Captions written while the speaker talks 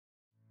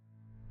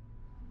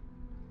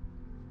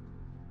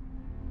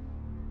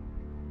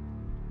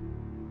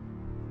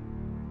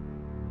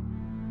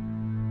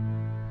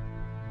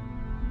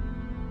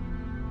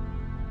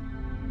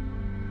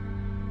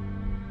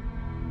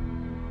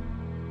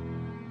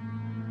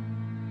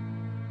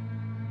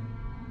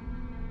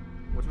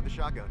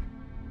shotgun.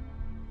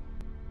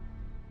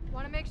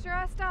 Want to make sure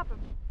I stop him.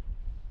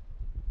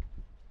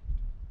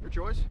 Your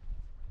choice.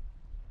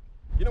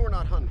 You know we're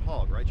not hunting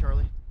hog, right,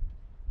 Charlie?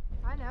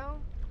 I know.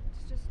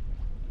 It's just,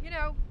 you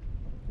know,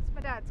 it's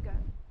my dad's gun.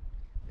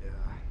 Yeah,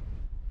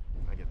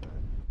 I get that.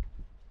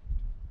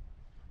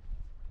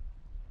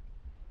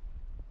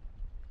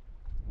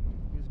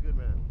 He was a good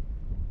man.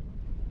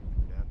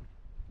 Dad.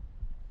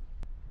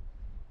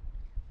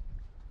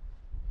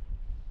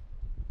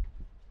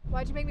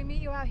 Why'd you make me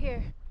meet you out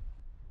here?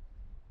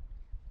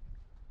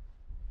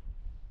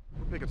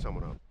 We're picking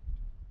someone up.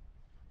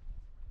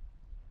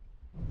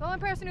 The only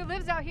person who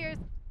lives out here is...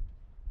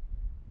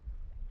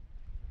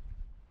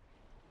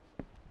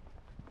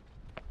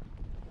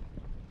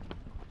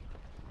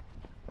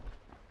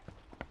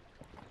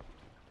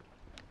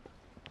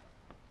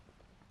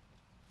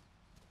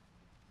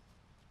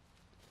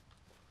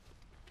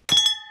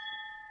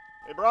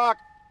 Hey, Brock!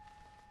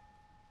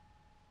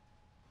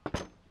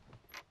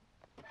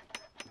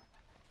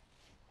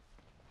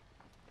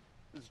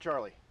 This is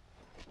Charlie.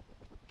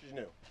 She's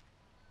new.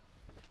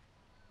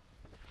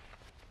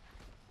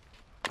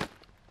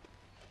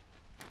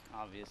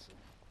 Obviously.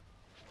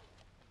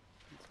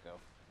 Let's go.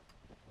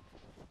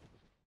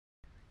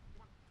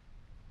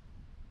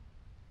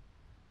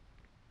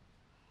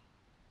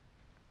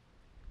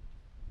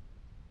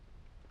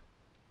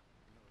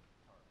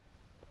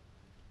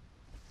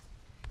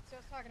 So I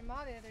was talking to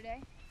Ma the other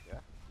day. Yeah?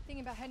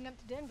 Thinking about heading up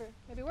to Denver.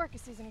 Maybe work a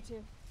season or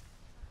two.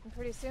 And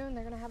pretty soon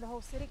they're gonna have the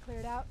whole city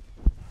cleared out.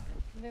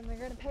 And then they're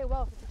gonna pay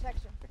well for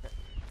protection.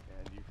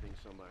 And you think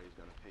somebody's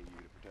gonna pay you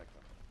to protect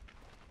them?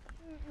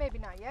 Maybe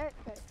not yet,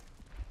 but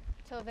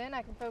till then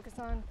I can focus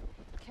on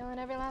killing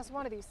every last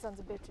one of these sons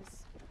of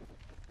bitches.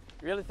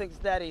 You really think it's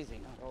that easy?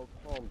 Oh,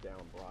 calm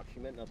down, Brock. She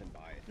meant nothing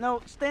by it.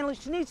 No, Stanley,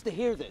 she needs to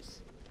hear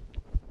this.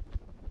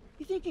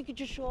 You think you could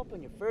just show up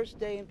on your first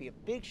day and be a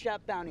big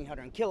shot bounty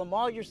hunter and kill them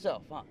all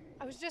yourself, huh?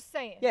 I was just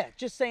saying. Yeah,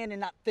 just saying and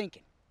not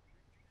thinking.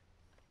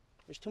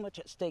 There's too much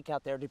at stake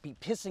out there to be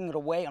pissing it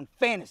away on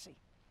fantasy.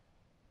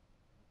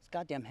 It's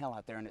goddamn hell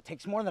out there, and it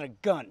takes more than a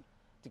gun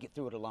to get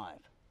through it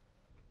alive.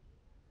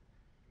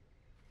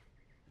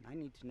 And I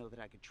need to know that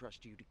I can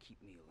trust you to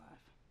keep me alive.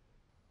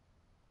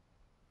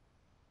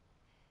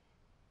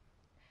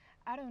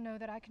 I don't know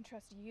that I can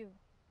trust you.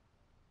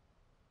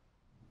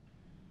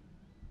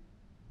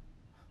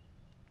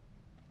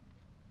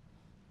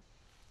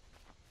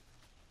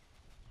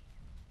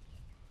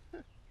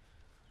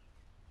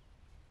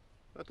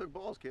 That took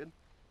balls, kid.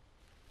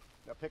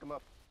 Now pick him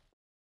up.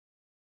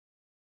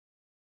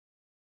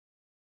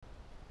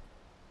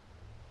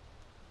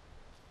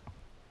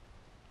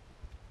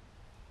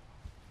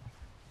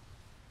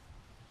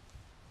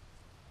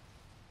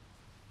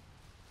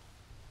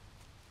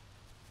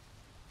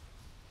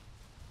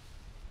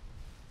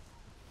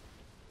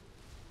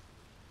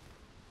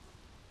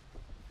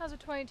 How's a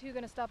 22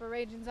 gonna stop a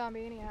raging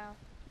zombie anyhow?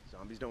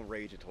 Zombies don't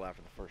rage until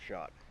after the first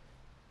shot.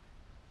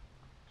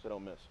 So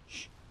don't miss.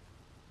 Shh.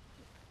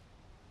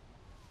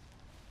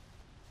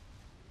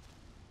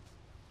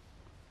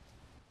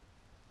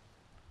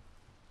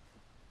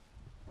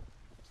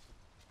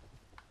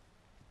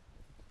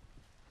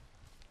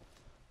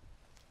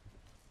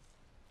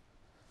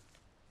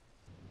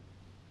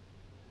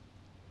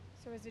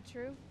 So is it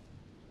true,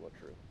 What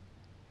true?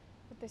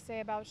 what they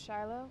say about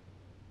Shiloh?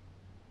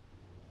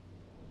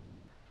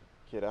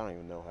 Kid, I don't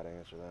even know how to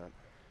answer that.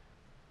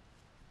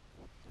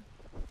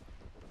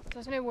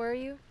 Doesn't it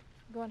worry you,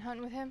 going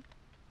hunting with him?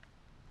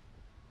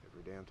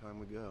 Every damn time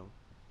we go.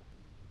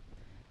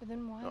 But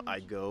then why? No, I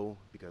go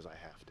because I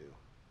have to.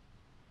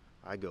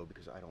 I go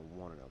because I don't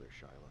want another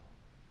Shiloh.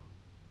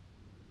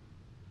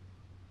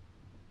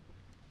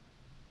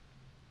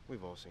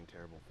 We've all seen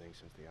terrible things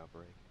since the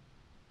outbreak.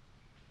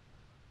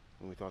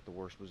 When we thought the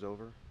worst was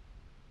over,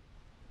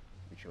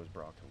 we chose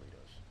Brock to lead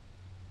us.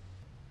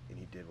 And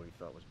he did what he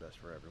thought was best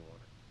for everyone.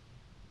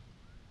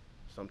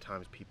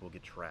 Sometimes people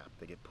get trapped,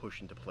 they get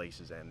pushed into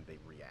places and they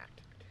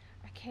react.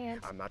 I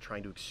can't. I'm not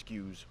trying to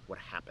excuse what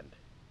happened.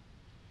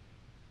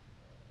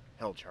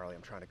 Hell, Charlie,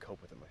 I'm trying to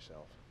cope with it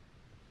myself.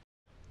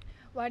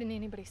 Why didn't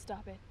anybody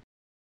stop it?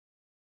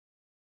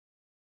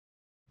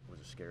 It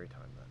was a scary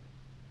time then.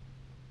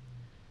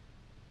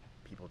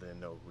 People didn't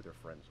know who their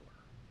friends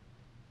were,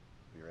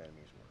 who your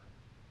enemies were.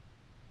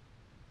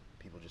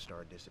 People just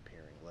started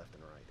disappearing left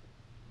and right.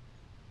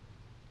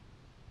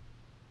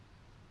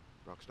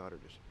 Brock's daughter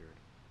disappeared.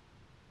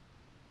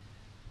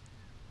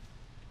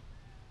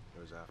 It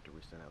was after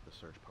we sent out the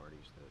search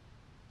parties that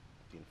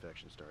the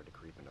infection started to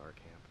creep into our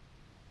camp.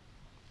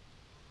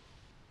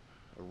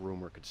 A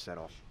rumor could set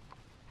off.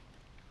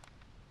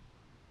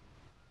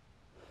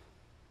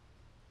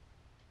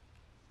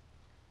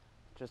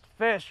 Just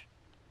fish.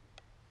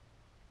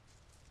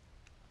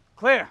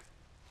 Clear.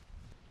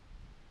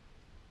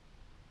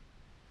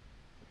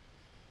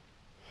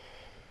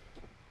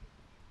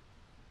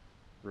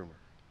 Rumor.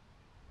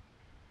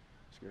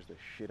 Scares the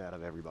shit out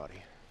of everybody.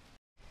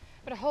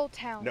 But a whole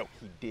town. No,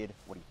 he did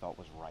what he thought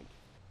was right.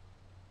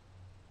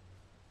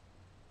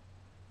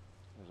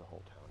 There's a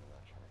whole town in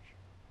that church.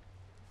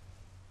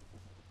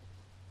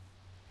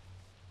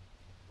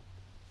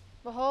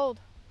 Behold,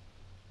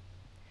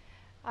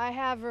 I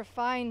have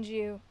refined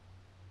you,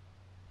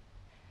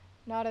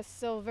 not as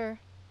silver.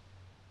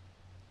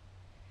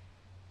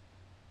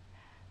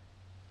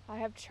 I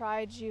have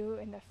tried you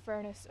in the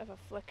furnace of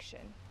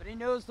affliction. But he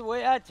knows the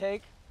way I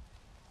take.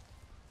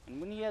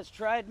 And when he has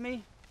tried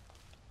me,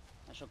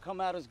 I shall come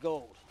out as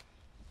gold.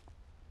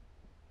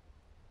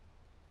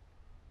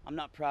 I'm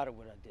not proud of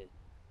what I did.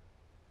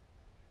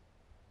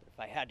 But if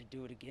I had to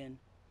do it again,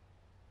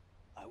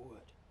 I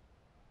would.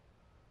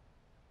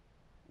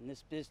 In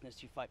this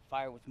business, you fight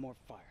fire with more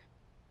fire.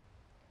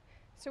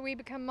 So we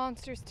become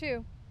monsters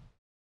too.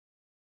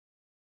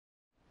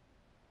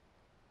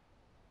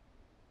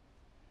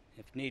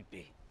 If need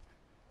be.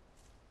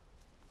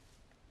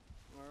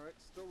 All right,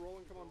 still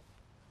rolling, come on.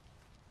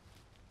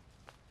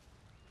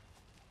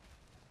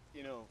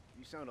 You know,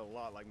 you sound a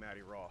lot like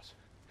Maddie Ross.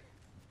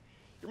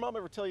 Your mom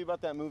ever tell you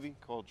about that movie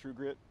called True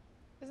Grit?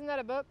 Isn't that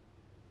a book?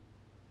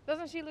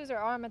 Doesn't she lose her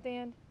arm at the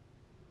end?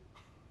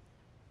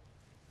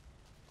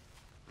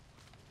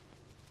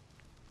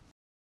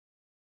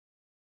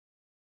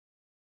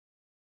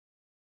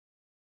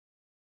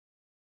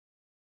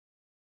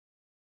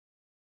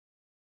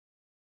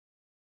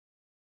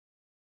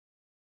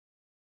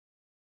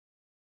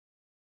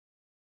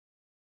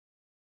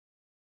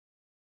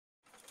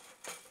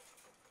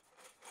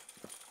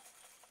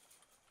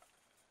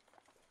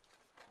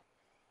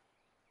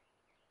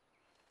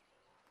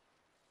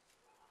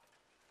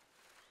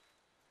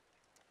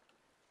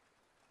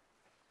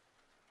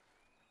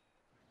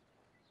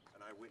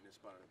 An eyewitness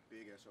spotted a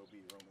big SOB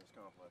roaming this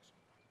complex.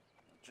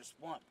 Just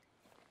one.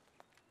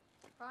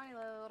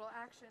 Finally, a little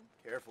action.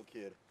 Careful,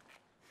 kid.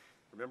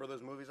 Remember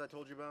those movies I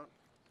told you about?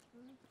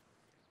 Mm-hmm.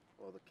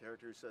 Well, the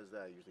character who says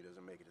that usually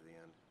doesn't make it to the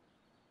end.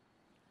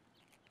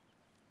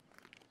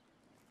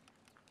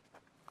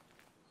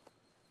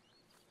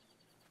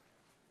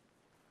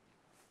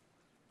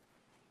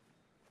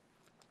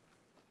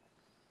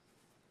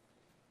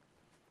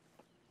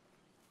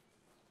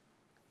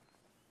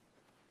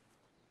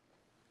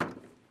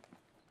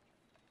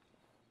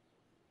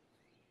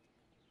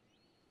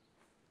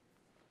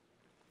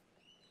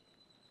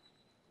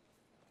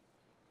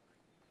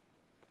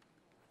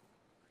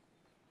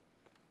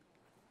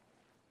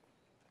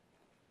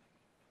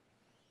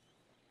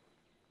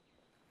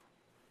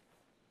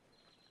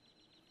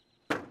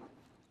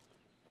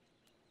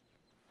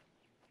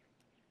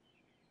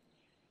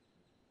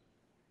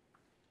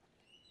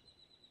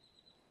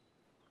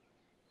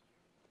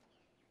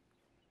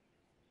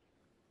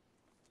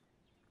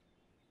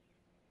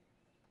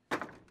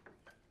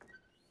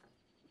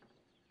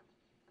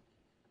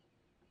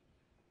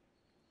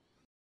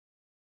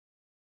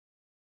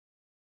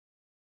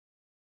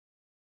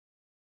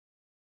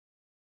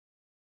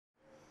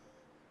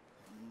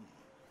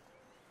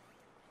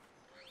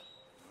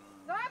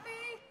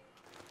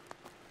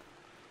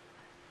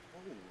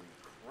 Holy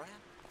crap.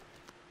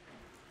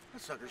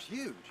 That sucker's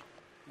huge.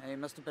 Yeah, he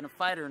must have been a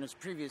fighter in his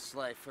previous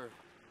life, or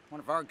one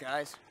of our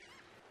guys.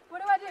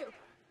 What do I do?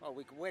 Well,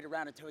 we could wait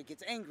around until he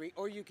gets angry,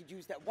 or you could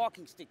use that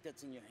walking stick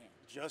that's in your hand.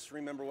 Just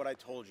remember what I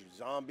told you.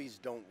 Zombies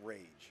don't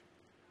rage.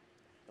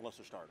 Unless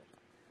they're startled.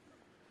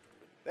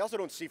 They also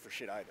don't see for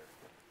shit either.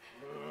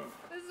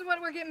 This is what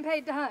we're getting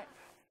paid to hunt.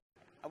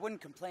 I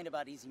wouldn't complain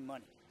about easy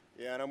money.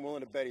 Yeah, and I'm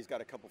willing to bet he's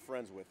got a couple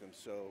friends with him,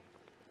 so...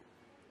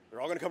 They're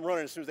all gonna come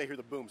running as soon as they hear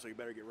the boom, so you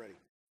better get ready.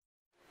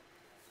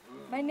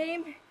 My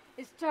name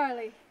is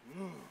Charlie.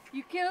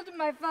 You killed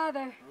my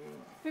father.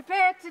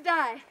 Prepare to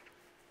die.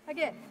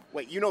 Again.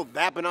 Wait, you know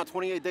that, but not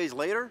 28 days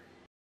later?